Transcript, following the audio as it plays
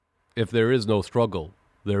if there is no struggle,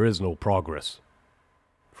 there is no progress.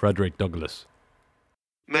 Frederick Douglass.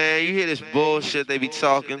 Man, you hear this bullshit they be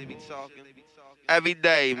talking every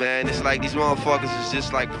day, man. It's like these motherfuckers is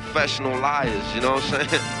just like professional liars, you know what I'm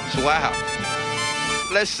saying? It's wild.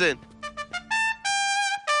 Listen.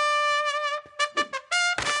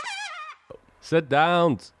 Sit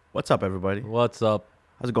down. What's up, everybody? What's up?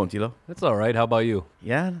 How's it going, Tilo? It's all right. How about you?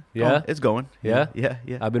 Yeah? Yeah? It's going. Yeah? Yeah.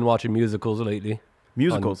 I've been watching musicals lately.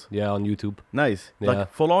 Musicals? On YouTube. Nice. Yeah.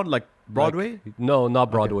 Like full on, like Broadway? No, not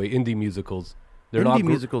Broadway. Indie musicals. They're Indie not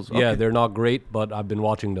musicals, Yeah, okay. they're not great, but I've been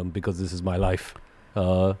watching them because this is my life.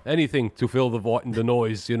 Anything to fill the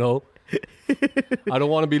noise, you know? I don't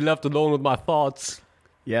want to be left alone with my thoughts.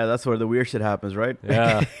 Yeah, that's where the weird shit happens, right?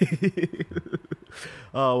 Yeah.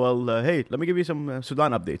 Oh, well, hey, let me give you some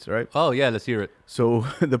Sudan updates, right? Oh, yeah, let's hear it. So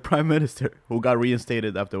the prime minister, who got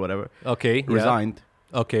reinstated after whatever, Okay. yeah. resigned,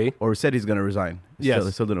 Okay. or said he's going to resign.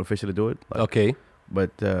 Yes. Still didn't officially do it. Okay.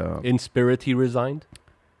 But In spirit, he resigned?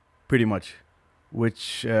 pretty much.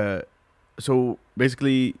 Which, so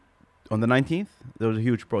basically, on the 19th, there was a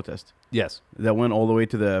huge protest Yes. that went all the way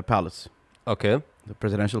to the palace, Okay. the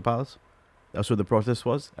presidential palace. That's where the protest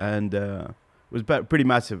was, and it was pretty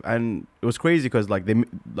massive. And it was crazy because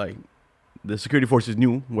the security forces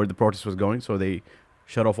knew where the protest was going, so they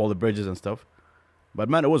shut off all the bridges and stuff. But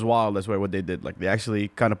man, it was wild. That's what they did. Like they actually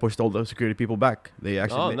kind of pushed all the security people back. They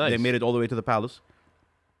actually nice. they made it all the way to the palace.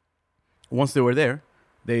 Once they were there,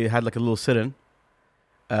 they had like a little sit-in.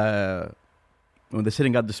 When the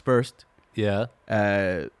sit-in got dispersed, Yeah.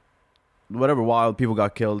 whatever wild people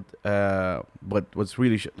got killed. But what's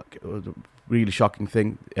really it was a really shocking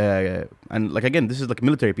thing, and like again, this is like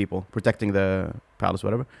military people protecting the palace,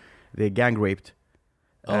 whatever. They gang raped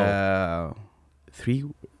two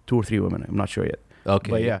or three women. I'm not sure yet.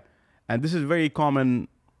 Okay. But yeah, and this is a very common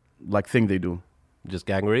like thing they do. Just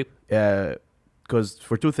gang rape? Because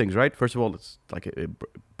for two things, right? First of all, it's like it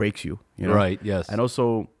breaks you, you know? Right, yes. And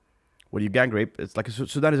also, when you gang rape, it's like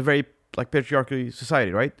Sudan is a very like patriarchal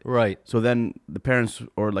society, right? Right. So then the parents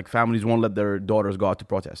or like families won't let their daughters go out to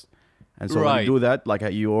protest. And so when Right. you do that, like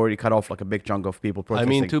you already cut off like a big chunk of people I protesting.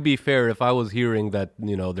 mean, to be fair, if I was hearing that,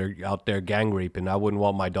 they're out there gang raping, I wouldn't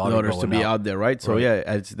want my daughter daughters going to be out there, right? So Right.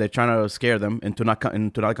 yeah, they're trying to scare them into not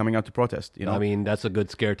coming out to protest, you know? I mean, that's a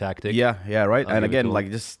good scare tactic. Yeah, right. I'll And give it again, to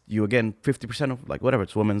like just 50% of like whatever,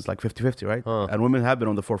 it's women's like 50-50, right? Huh. And women have been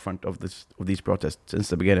on the forefront of these protests since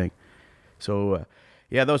the beginning. So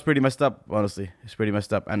yeah, that was pretty messed up, honestly. It's pretty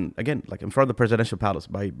messed up. And again, like in front of the presidential palace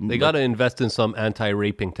They got to invest in some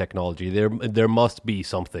anti-raping technology. There must be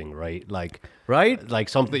something, right? Like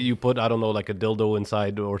something you put, I don't know, like a dildo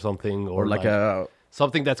inside or something, or like a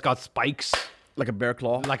something that's got spikes, bear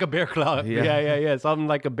claw. like a bear claw. Yeah. Yeah. Something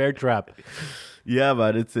like a bear trap. Yeah,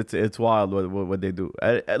 but it's wild what they do.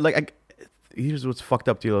 Here's what's fucked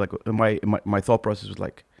up to you. Like my thought process was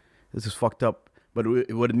like, this is fucked up. But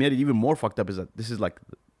what made it even more fucked up is that this is like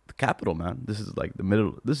the capital, man. This is like the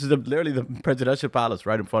middle. This is literally the presidential palace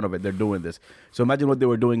right in front of it. They're doing this. So imagine what they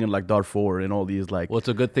were doing in like Darfur and all these like. Well, it's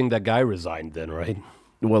a good thing that guy resigned then, right?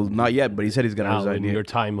 Well, not yet, but he said he's gonna Now resign. in your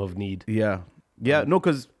time of need. Yeah. No,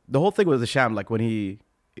 because the whole thing was a sham. Like when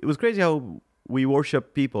it was crazy how we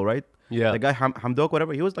worship people, right? Yeah. The guy Hamdok,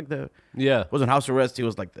 whatever. He was like Yeah. wasn't house arrest. He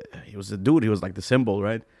was like he was the dude. He was like the symbol,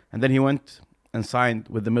 right? And then he went and signed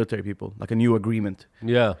with the military people, like a new agreement.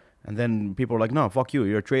 Yeah. And then people were like, "No, fuck you,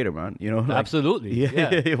 you're a traitor, man." You know, like, Absolutely.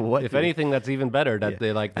 Yeah. What? If anything, that's even better that Yeah.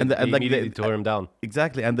 they like And they like, immediately tore him down.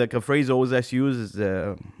 Exactly, and the phrase always I use is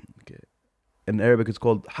in Arabic it's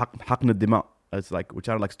called "haqn dima." It's like we're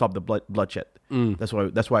trying to like stop the bloodshed. That's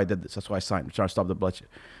why I did this. That's why I signed. We're trying to stop the bloodshed.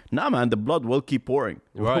 Nah, man, the blood will keep pouring,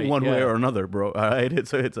 Right, one way yeah. or another, bro. All right,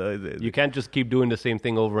 You can't just keep doing the same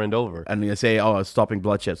thing over and over. and you say, "Oh, stopping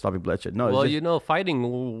bloodshed." No, Well, it's just,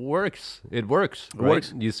 fighting works. It works. It right?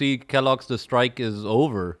 works. You see, Kellogg's the strike is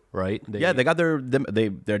over, right? yeah, they got their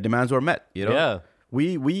demands were met. You know, Yeah.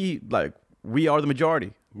 we are the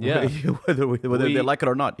majority. Yeah. whether they like it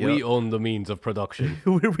or not. We own the means of production.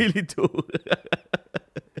 we really do.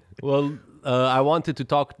 Well, I wanted to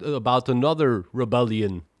talk about another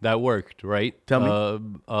rebellion that worked, right? Tell me.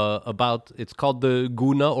 It's called the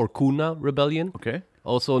Guna or Kuna Rebellion, Okay.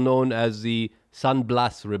 also known as the San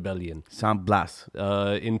Blas Rebellion San Blas,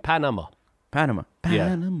 in Panama. Panama. Yeah.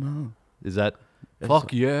 Panama. Is that?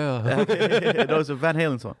 Fuck yeah. No, it's a Van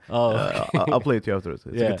Halen song. Oh, I'll play it to you afterwards.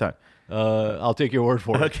 It's a good time. I'll take your word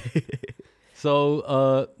for it. Okay.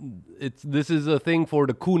 So this is a thing for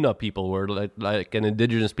the Kuna people, where like an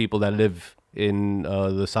indigenous people that live in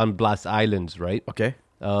the San Blas Islands, right? Okay.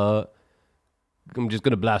 I'm just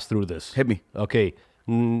gonna blast through this. Hit me. Okay,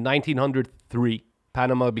 1903,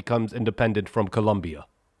 Panama becomes independent from Colombia.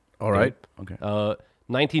 All right. Okay.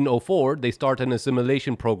 1904, they start an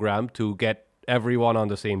assimilation program to get everyone on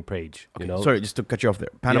the same page. You know? Sorry, just to cut you off there.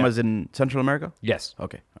 Panama's in Central America? Yes.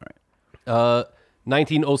 Okay. All right.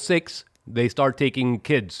 1906, they start taking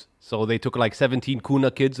kids. So they took like 17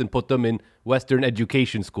 Kuna kids and put them in Western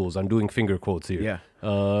education schools. I'm doing finger quotes here. Yeah.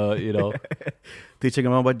 You know. Teaching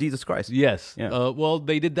them about Jesus Christ. Yes. Yeah. Well,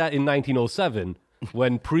 they did that in 1907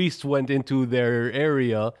 when priests went into their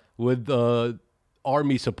area with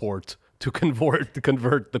army support to convert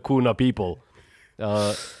the Kuna people.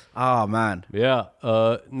 Oh, man. Yeah.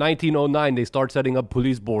 1909, they start setting up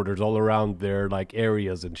police borders all around their like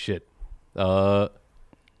areas and shit.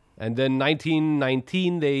 And then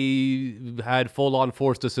 1919, they had full-on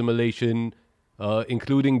forced assimilation,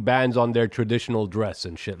 including bans on their traditional dress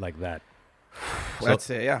and shit like that. That's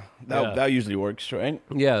it. Yeah. That usually works, right?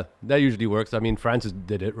 Yeah, that usually works. I mean, France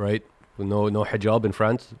did it, right? With no hijab in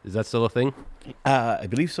France. Is that still a thing? I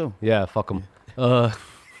believe so. Yeah, fuck them. The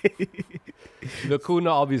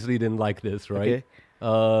Kuna obviously didn't like this, right?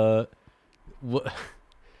 Okay.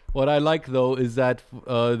 What I like, though, is that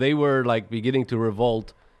they were like beginning to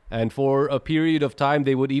revolt. And for a period of time,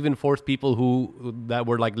 they would even force people that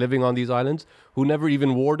were like living on these islands who never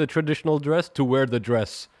even wore the traditional dress to wear the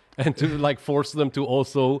dress, and to like force them to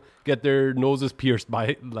also get their noses pierced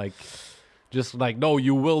by like, just like, no,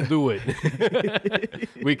 you will do it.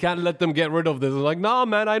 We can't let them get rid of this. Like, nah,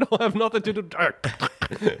 man, I don't have nothing to do.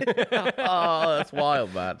 Oh, that's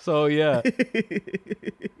wild, man. So yeah.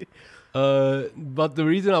 But the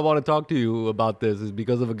reason I want to talk to you about this is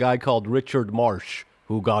because of a guy called Richard Marsh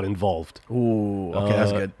who got involved. Ooh, okay,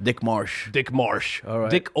 that's good. Dick Marsh. Dick Marsh. All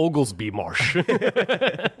right. Dick Oglesby Marsh.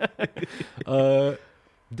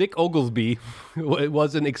 Dick Oglesby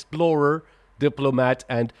was an explorer, diplomat,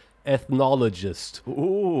 and ethnologist.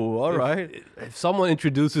 Ooh, all right. If someone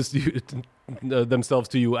introduces themselves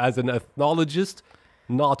to you as an ethnologist,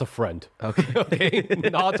 not a friend. Okay. Okay?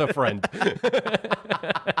 Not a friend.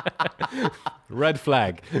 Red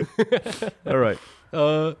flag. All right.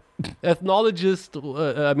 Ethnologist,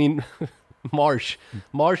 Marsh.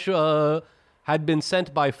 Marsh had been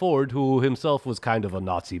sent by Ford, who himself was kind of a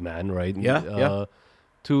Nazi man, right? Yeah.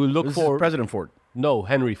 To look This for is President Ford. No,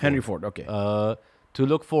 Henry Ford. Henry Ford, okay. To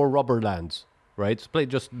look for rubber lands, right?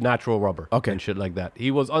 Just natural rubber, Okay. and shit like that.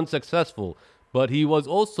 He was unsuccessful, but he was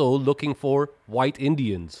also looking for white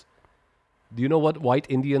Indians. Do you know what white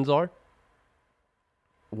Indians are?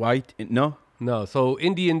 White? No? No, so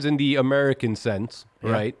Indians in the American sense,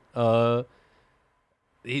 Yeah. right?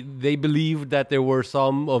 They believed that there were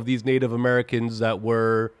some of these Native Americans that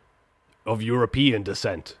were of European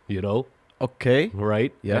descent, you know, Okay.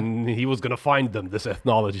 right? Yeah. And he was going to find them, this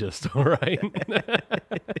ethnologist, all right?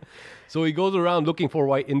 So he goes around looking for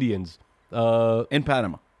white Indians. In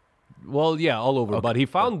Panama. Well, yeah, all over, but he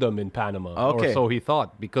found them in Panama, Okay. or so he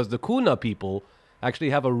thought, because the Kuna people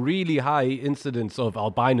actually have a really high incidence of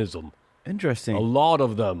albinism. Interesting. A lot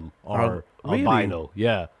of them are Really? albino,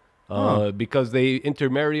 yeah. Because they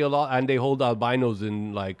intermarry a lot and they hold albinos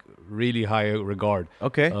in like really high regard.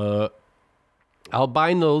 Okay.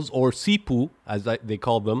 Albinos, or Sipu, as they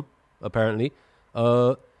call them, apparently,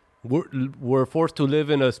 were forced to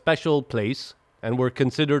live in a special place and were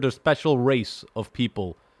considered a special race of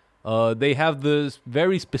people. They have this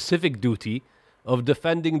very specific duty of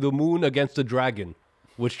defending the moon against the dragon,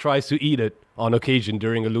 which tries to eat it on occasion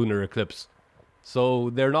during a lunar eclipse. So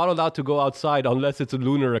they're not allowed to go outside unless it's a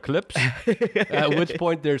lunar eclipse, at which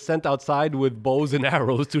point they're sent outside with bows and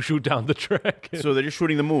arrows to shoot down the dragon, So they're just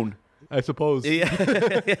shooting the moon. I suppose. Yeah.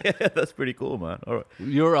 That's pretty cool, man. All right.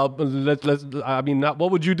 You're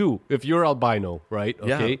what would you do if you're albino, right?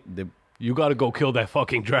 Okay. Yeah. You got to go kill that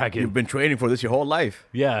fucking dragon. You've been training for this your whole life.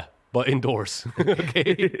 Yeah, but indoors.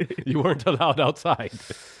 Okay. You weren't allowed outside.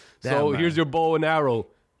 So Damn, here's man. your bow and arrow.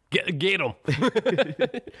 Get them.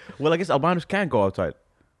 Well, I guess albinos can't go outside.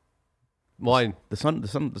 Why? The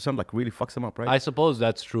sun like really fucks them up, right? I suppose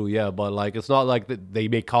that's true, yeah, but like it's not like they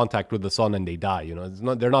make contact with the sun and they die, you know.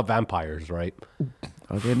 They're not vampires, right?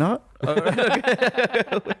 Are they not?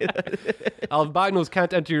 Albinos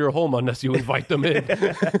can't enter your home unless you invite them in.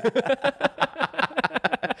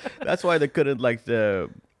 That's why they couldn't like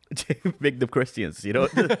make them Christians, you know,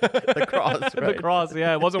 the cross, right? The cross,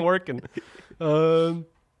 yeah, it wasn't working.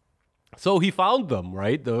 So he found them,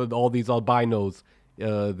 right? All these albinos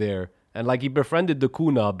there. And like he befriended the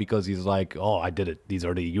Kuna because he's like, oh, I did it. These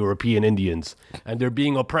are the European Indians. And they're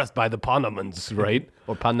being oppressed by the Panamans, right?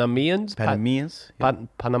 Or Panamians? Panamians?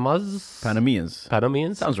 Panamas? Panamians.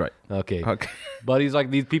 Panamians? Sounds right. Okay. Okay. But he's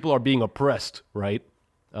like, these people are being oppressed, right?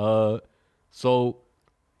 So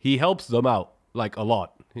he helps them out, like a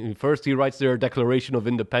lot. First, he writes their Declaration of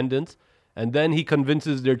Independence, and then he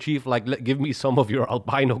convinces their chief, like, give me some of your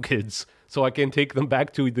albino kids so I can take them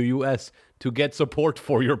back to the U.S. to get support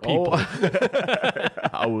for your people.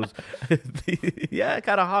 I was, yeah,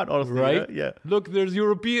 kind of hot, honestly. Right? Yeah. Look, there's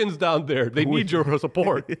Europeans down there. They need your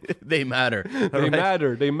support. They matter. They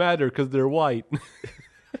matter. They matter because they're white.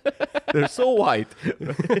 They're so white.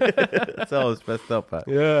 That's how it's messed up. Man.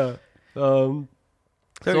 Yeah.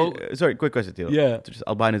 Sorry, quick question, Tilo. Yeah. Just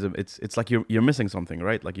albinism. It's like you're missing something,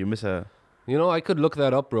 right? Like you miss a. You know, I could look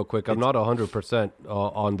that up real quick. I'm not 100%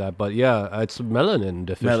 on that, but yeah, it's melanin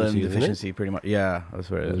deficiency. Melanin deficiency, pretty much. Yeah, that's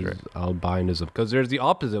what it is. Right. Albinism, because there's the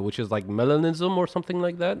opposite, which is like melanism or something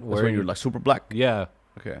like that. That's when you're like super black. Yeah.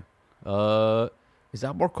 Okay. Uh, Is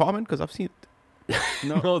that more common? Because I've seen.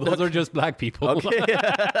 no, those are just black people. Okay.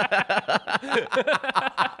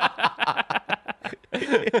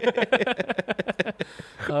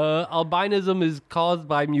 Albinism is caused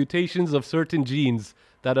by mutations of certain genes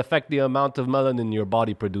that affect the amount of melanin your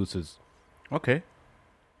body produces. Okay.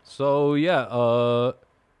 So yeah,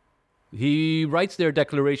 he writes their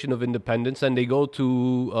Declaration of Independence, and they go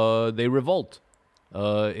to they revolt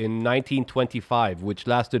in 1925, which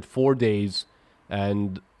lasted 4 days,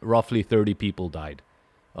 and roughly 30 people died.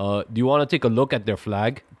 Do you want to take a look at their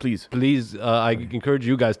flag? Please. Please, I encourage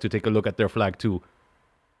you guys to take a look at their flag too.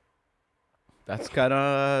 That's kind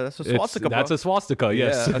of that's a swastika. That's a swastika.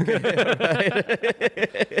 Yes. Yeah,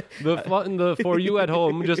 okay. For you at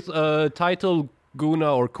home, just title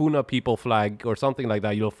Guna or Kuna people flag or something like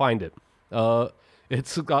that. You'll find it.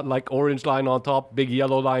 It's got like orange line on top, big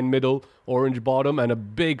yellow line middle, orange bottom, and a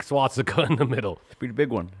big swastika in the middle. It's a pretty big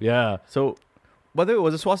one. Yeah. So, by the way,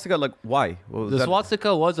 was the swastika like why? The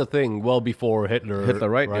swastika was a thing well before Hitler. Hitler,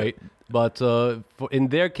 right? Right. Yeah. But in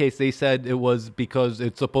their case, they said it was because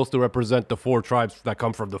it's supposed to represent the 4 tribes that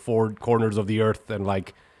come from the 4 corners of the earth and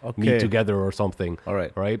like meet together or something. All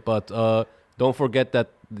right. Right. But don't forget that,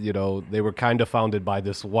 you know, they were kind of founded by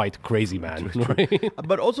this white crazy man. Right?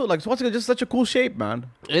 But also, like, swastika is just such a cool shape, man.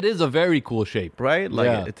 It is a very cool shape. Right? Like,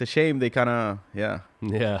 yeah. It's a shame they kind of, yeah.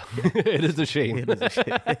 Yeah, it is a shame. It is a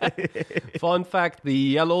shame. Fun fact, the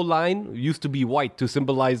yellow line used to be white to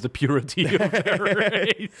symbolize the purity of their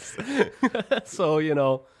race. So, you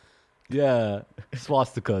know, yeah,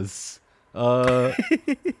 swastikas. So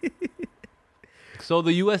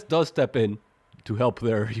the U.S. does step in to help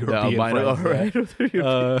their European friends.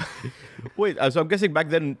 Right? Wait, so I'm guessing back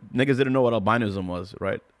then niggas didn't know what albinism was,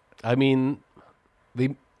 right? I mean,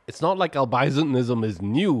 it's not like albinism is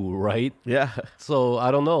new, right? Yeah. So I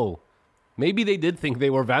don't know. Maybe they did think they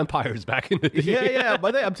were vampires back in the day. Yeah.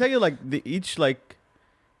 But I'm telling you, like each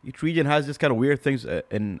region has this kind of weird things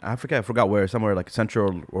in Africa. I forgot where, somewhere like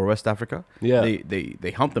Central or West Africa. Yeah.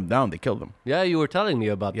 They hunt them down. They kill them. Yeah, you were telling me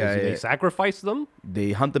about this. They sacrifice them?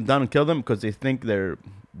 They hunt them down and kill them because they think they're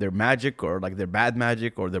magic or like they're bad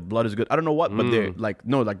magic or their blood is good. I don't know what, but they're like,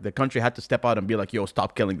 no, like the country had to step out and be like, yo,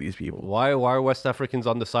 stop killing these people. Why are West Africans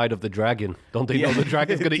on the side of the dragon? Don't they know the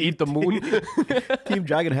dragon's going to eat the moon? Team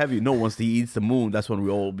Dragon Heavy. No, once he eats the moon, that's when we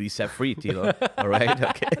all be set free, Tilo. All right?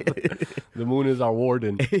 Okay. The moon is our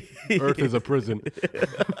warden. Earth is a prison.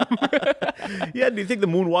 Yeah, do you think the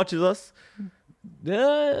moon watches us?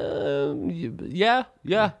 Yeah.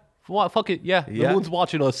 Fuck it, yeah. The moon's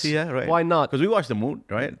watching us. Yeah, right. Why not? Because we watch the moon,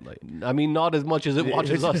 right? Like, I mean, not as much as it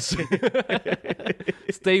watches us.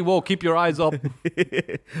 Stay woke. Keep your eyes up.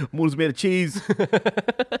 Moon's made of cheese.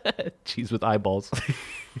 Cheese with eyeballs.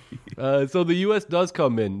 So the U.S. does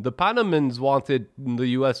come in. The Panamans wanted the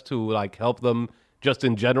U.S. to like help them just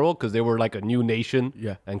in general because they were like a new nation.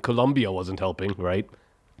 Yeah. And Colombia wasn't helping, right?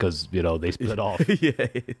 Because, you know, they split off. Yeah.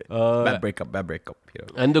 Bad breakup. Yeah.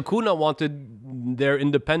 And the Kuna wanted their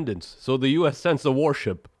independence. So the U.S. sends a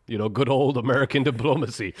warship. You know, good old American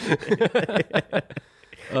diplomacy.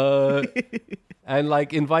 And,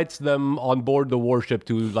 like, invites them on board the warship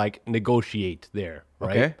to, like, negotiate there,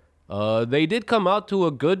 right? Okay. They did come out to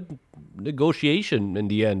a good negotiation in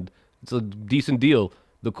the end. It's a decent deal.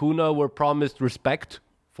 The Kuna were promised respect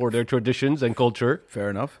for their traditions and culture. Fair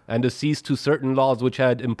enough. And a cease to certain laws which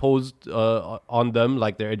had imposed on them,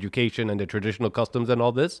 like their education and their traditional customs and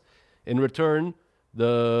all this. In return,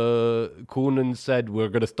 the Kunan said, we're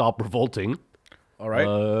going to stop revolting. All right.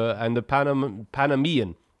 And the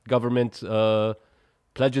Panamanian government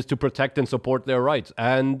pledges to protect and support their rights.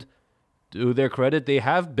 And to their credit, they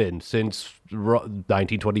have been since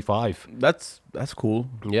 1925. That's cool.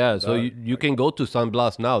 Yeah, so you can go to San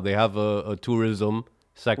Blas now. They have a tourism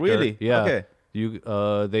sector. Really? Yeah. Okay.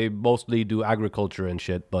 They mostly do agriculture and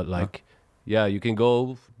shit, but like, yeah, you can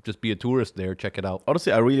go just be a tourist there, check it out.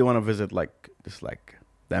 Honestly, I really want to visit like just like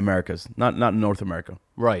the Americas, not North America.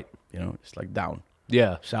 Right. You know, it's like down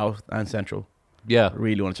Yeah. south and central. Yeah.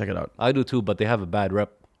 Really want to check it out. I do too, but they have a bad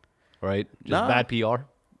rep. Right. Just Nah. bad PR.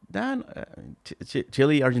 Dan,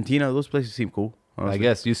 Chile, Argentina, those places seem cool. I honestly.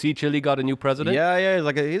 guess. You see, Chile got a new president. Yeah, he's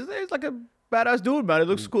like a badass dude, man. It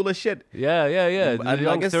looks cool as shit. Yeah. The And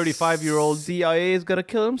young 35-year-old. CIA is gonna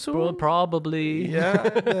kill him soon. Probably.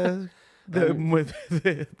 Yeah,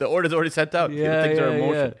 the order's already sent out. Yeah, Things are in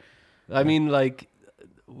motion. yeah. I mean, like,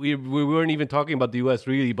 we weren't even talking about the U.S.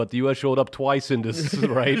 really, but the U.S. showed up twice in this,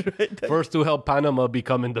 right? First to help Panama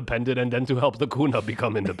become independent, and then to help the Kuna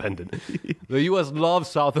become independent. The U.S. loves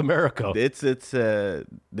South America. It's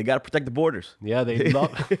they gotta protect the borders. Yeah, they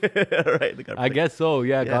love. Right. They gotta I protect- guess so.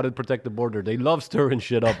 Yeah, gotta protect the border. They love stirring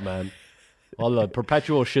shit up, man. All the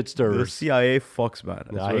perpetual shit the stirrers. CIA fucks,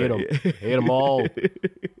 man. I hate them. Hate them all.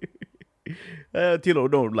 Tilo,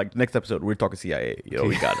 no, like next episode we're talking CIA. You know,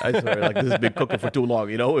 we got. I swear, like this has been cooking for too long.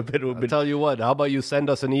 You know, we've I'll been tell you what, how about you send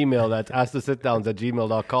us an email that's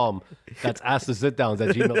askthesitdowns@gmail.com. That's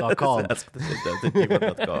askthesitdowns@gmail.com. That's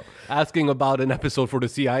gmail.com. Asking about an episode for the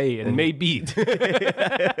CIA and maybe. Can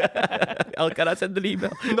I send an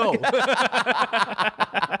email? No,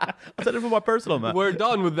 I'll send it from my personal, man. we're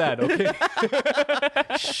done with that, okay?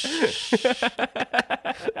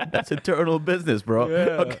 That's internal business, bro.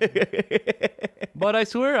 Okay. But I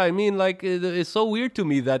swear, I mean, like, it's so weird to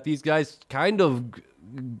me that these guys kind of,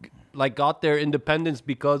 like, got their independence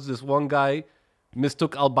because this one guy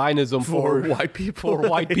mistook albinism For white people. For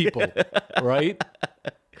white people, right?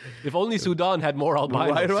 If only Sudan had more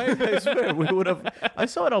albinos. Right. I swear, we would have. I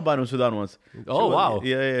saw an albino in Sudan once. Oh, wow.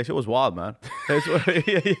 Yeah. She was wild, man. I swear,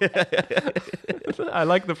 yeah. I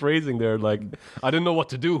like the phrasing there. Like, I didn't know what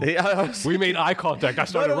to do. We made eye contact. I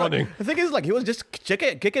started running. The thing is, like, he was just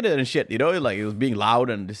kicking it and shit. You know, like he was being loud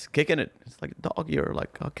and just kicking it. It's like, dog, you're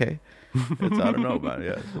like, okay. I don't know, man.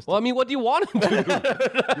 Yeah. it's just- Well, I mean, what do you want him to do?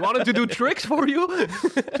 You want him to do tricks for you?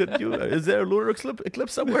 is there a lunar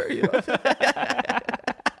eclipse somewhere? You know?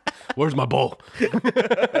 Where's my bow?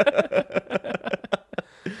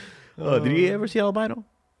 Did you ever see albino?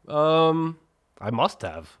 I must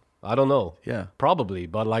have. I don't know. Yeah. Probably,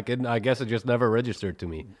 but like, I guess it just never registered to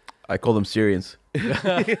me. I call them Syrians. They're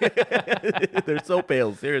so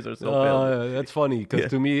pale. Syrians are so pale. That's funny because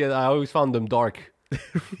to me, I always found them dark.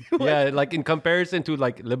 Yeah, like in comparison to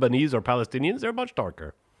like Lebanese or Palestinians, they're much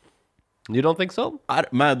darker. You don't think so?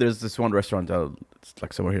 Man, there's this one restaurant. It's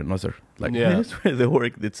like somewhere here in Nasser. Like, Yeah. it's where they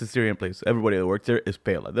work. It's a Syrian place. Everybody that works there is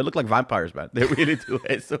pale. They look like vampires, man. They really do.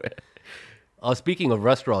 I swear. Speaking of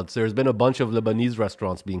restaurants, there's been a bunch of Lebanese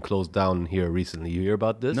restaurants being closed down here recently. You hear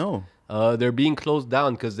about this? No. They're being closed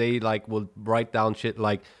down because they like will write down shit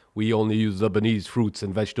like we only use Lebanese fruits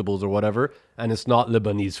and vegetables or whatever, and it's not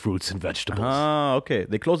Lebanese fruits and vegetables. Ah, okay.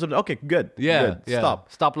 They closed it. Okay, good. Yeah, Good. yeah.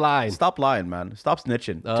 Stop lying. Stop lying, man. Stop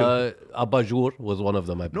snitching. Abajour was one of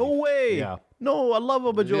them, I believe. No way. Yeah. No, I love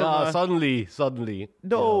Abajur, Yeah, man. suddenly.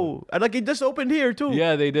 No. And like it just opened here too.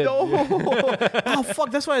 Yeah, they did. No. Oh,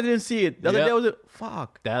 fuck. That's why I didn't see it. The other Yeah. day was it.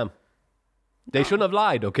 Fuck. Damn. They shouldn't have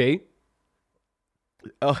lied, okay?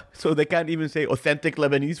 So they can't even say authentic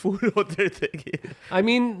Lebanese food. What they're thinking. I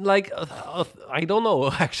mean, like, I don't know,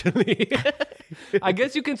 actually. I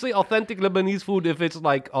guess you can say authentic Lebanese food if it's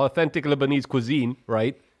like authentic Lebanese cuisine,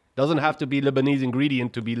 right? Doesn't have to be Lebanese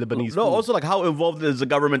ingredient to be Lebanese No, food. also like how involved is the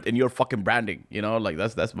government in your fucking branding? You know, like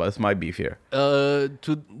that's my beef here.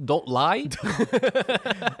 Don't lie.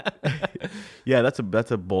 Yeah, that's a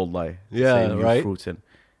bold lie. Yeah, Saying use right? Fruits in.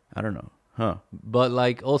 I don't know, huh? But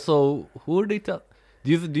like, also, who are they?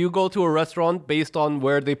 Do you go to a restaurant based on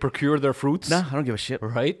where they procure their fruits? Nah, I don't give a shit.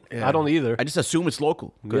 Right? Yeah. I don't either. I just assume it's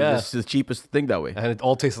local because Yeah. it's the cheapest thing that way. And it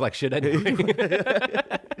all tastes like shit anyway.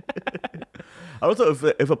 Also,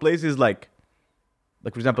 if a place is like for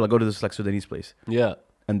example, I go to this like Sudanese place Yeah.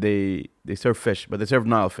 and they serve fish, but they serve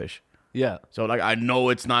Nile fish. Yeah. So like I know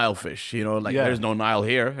it's Nile fish, you know, like Yeah. there's no Nile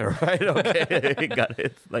here, right? Okay, got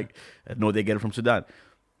it. Like I know they get it from Sudan.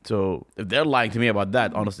 So if they're lying to me about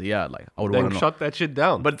that, honestly, yeah, like I would want Then to know. shut that shit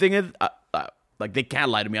down. But the thing is, like they can't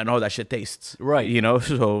lie to me. I know how that shit tastes, Right. You know,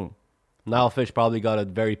 so Nile fish probably got a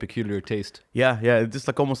very peculiar taste. yeah, it's just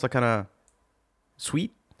like almost like kind of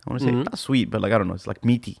sweet. I want to say not sweet, but like I don't know, it's like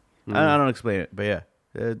meaty. I don't explain it, but yeah,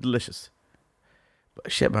 delicious.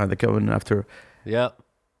 But shit, man, they're coming after. Yeah.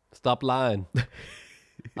 Stop lying.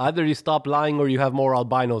 Either you stop lying or you have more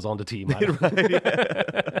albinos on the team.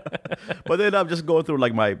 But then I'm just going through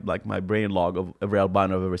like my brain log of every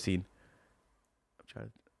albino I've ever seen. I'm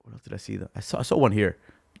trying. What else did I see? I saw one here.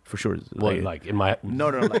 for sure. What, like in my? No,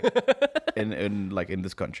 like in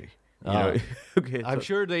this country. You know? Okay, I'm so-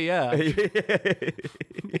 sure they. Yeah,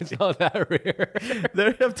 it's not that rare.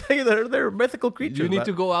 I'm telling you, they're mythical creatures. You need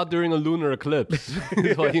to go out during a lunar eclipse.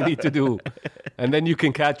 Is what you need to do, and then you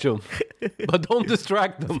can catch them. But don't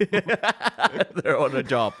distract them. They're on a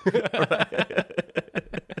job.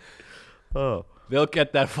 Oh, They'll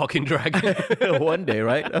get that fucking dragon. one day,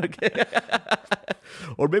 right? Okay.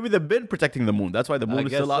 Or maybe they've been protecting the moon. That's why the moon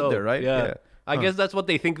is guess still out so, there, right? Yeah. I guess that's what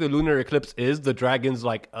they think the lunar eclipse is. The dragon's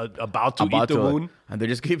like about to eat the moon. and they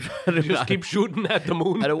just keep Just keep shooting at the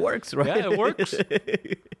moon. and it works, right? Yeah, it works.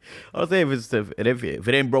 I'll say if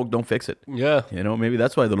it ain't broke, don't fix it. Yeah. You know, maybe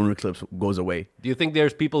that's why the lunar eclipse goes away. Do you think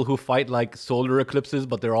there's people who fight like solar eclipses,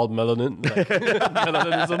 but they're all melanin? Like,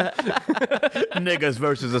 melaninism? Niggas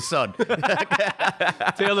versus the sun.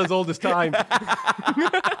 Tale as old as time.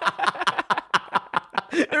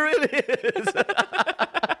 It really is.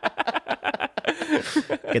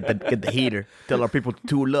 Get the heater. Tell our people to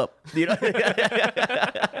tool up. You know?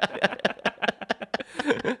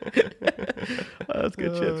 Oh, that's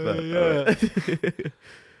good shit, man. Yeah.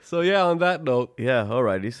 So yeah, on that note, Yeah,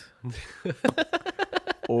 alrighties.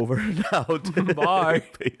 Over and out. Bye.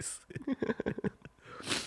 Peace.